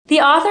The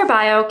author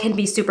bio can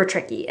be super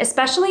tricky,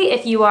 especially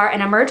if you are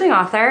an emerging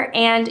author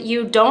and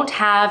you don't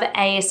have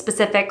a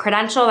specific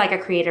credential like a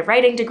creative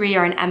writing degree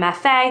or an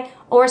MFA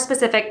or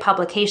specific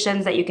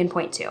publications that you can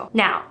point to.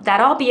 Now, that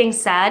all being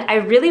said, I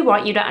really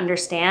want you to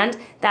understand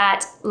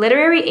that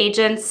literary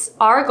agents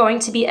are going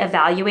to be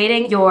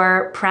evaluating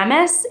your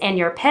premise and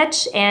your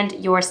pitch and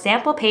your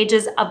sample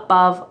pages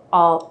above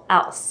all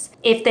else.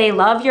 If they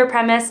love your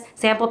premise,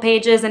 sample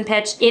pages, and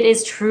pitch, it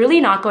is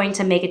truly not going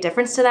to make a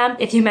difference to them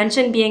if you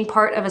mention being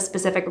part of a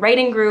specific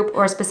writing group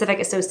or a specific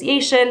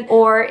association,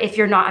 or if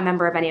you're not a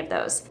member of any of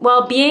those.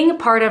 While being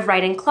part of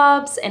writing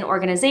clubs and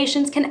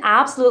organizations can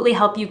absolutely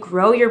help you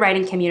grow your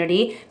writing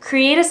community,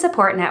 create a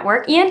support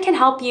network, and can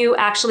help you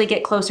actually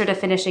get closer to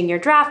finishing your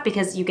draft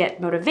because you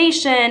get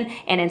motivation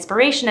and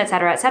inspiration,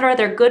 etc., etc.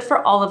 They're good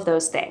for all of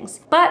those things.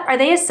 But are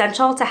they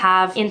essential to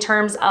have in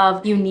terms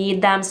of you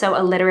need them so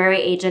a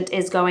literary agent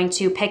is going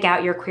to pick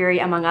out your query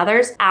among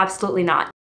others? Absolutely not.